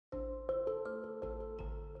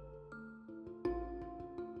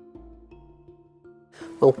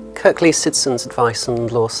Well, Kirklees Citizens Advice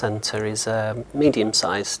and Law Centre is a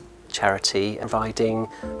medium-sized charity providing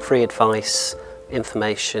free advice,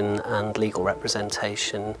 information and legal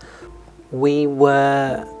representation. We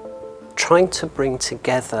were trying to bring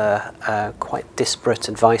together quite disparate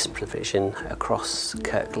advice provision across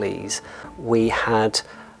Kirklees. We had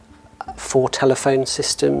 4 telephone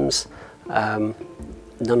systems, none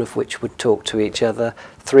of which would talk to each other.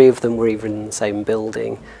 3 of them were even in the same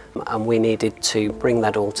building, and we needed to bring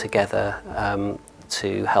that all together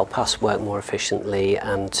to help us work more efficiently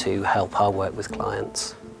and to help our work with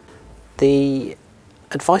clients. The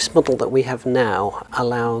advice model that we have now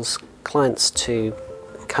allows clients to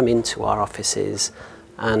come into our offices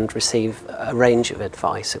and receive a range of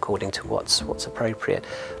advice according to what's appropriate,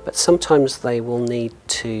 but sometimes they will need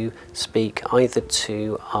to speak either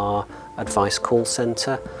to our advice call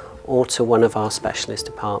centre or to one of our specialist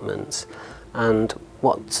departments. And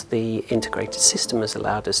what the integrated system has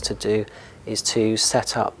allowed us to do is to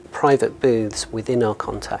set up private booths within our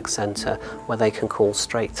contact centre where they can call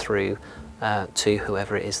straight through to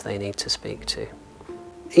whoever it is they need to speak to.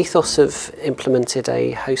 Ethos have implemented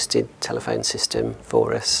a hosted telephone system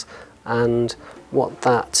for us, and what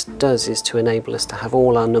that does is to enable us to have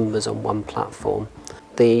all our numbers on one platform.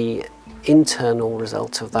 The internal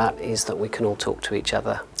result of that is that we can all talk to each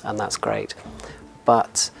other, and that's great.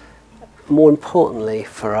 But more importantly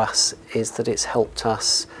for us is that it's helped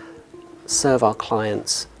us serve our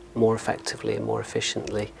clients more effectively and more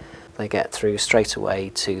efficiently. They get through straight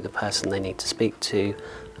away to the person they need to speak to,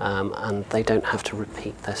 and they don't have to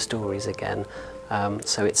repeat their stories again.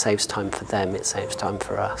 So it saves time for them, it saves time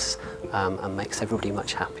for us, and makes everybody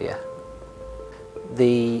much happier.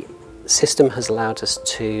 The system has allowed us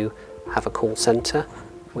to have a call centre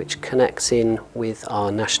which connects in with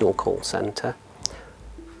our national call centre,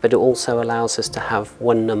 but it also allows us to have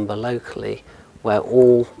one number locally where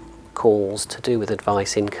all calls to do with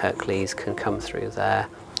advice in Kirklees can come through there.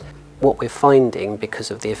 What we're finding, because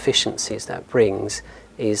of the efficiencies that brings,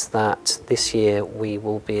 is that this year we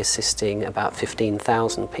will be assisting about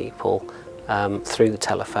 15,000 people through the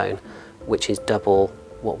telephone, which is double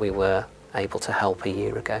what we were able to help a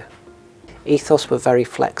year ago. Ethos were very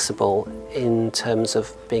flexible in terms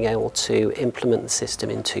of being able to implement the system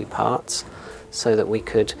in 2 parts, so that we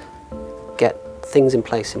could get things in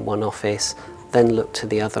place in one office, then look to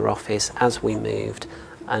the other office as we moved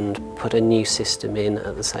and put a new system in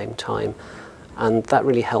at the same time. And that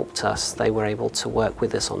really helped us. They were able to work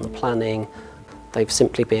with us on the planning. They've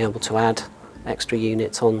simply been able to add extra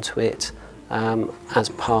units onto it as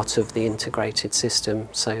part of the integrated system.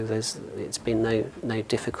 So it's been no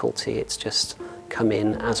difficulty. It's just come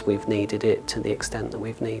in as we've needed it to the extent that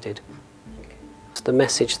we've needed. The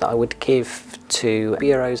message that I would give to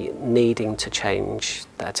bureaus needing to change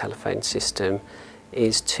their telephone system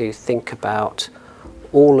is to think about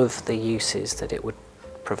all of the uses that it would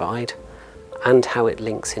provide and how it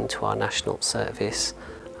links into our national service.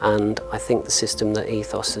 And I think the system that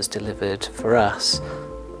Ethos has delivered for us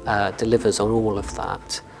delivers on all of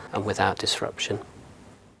that and without disruption.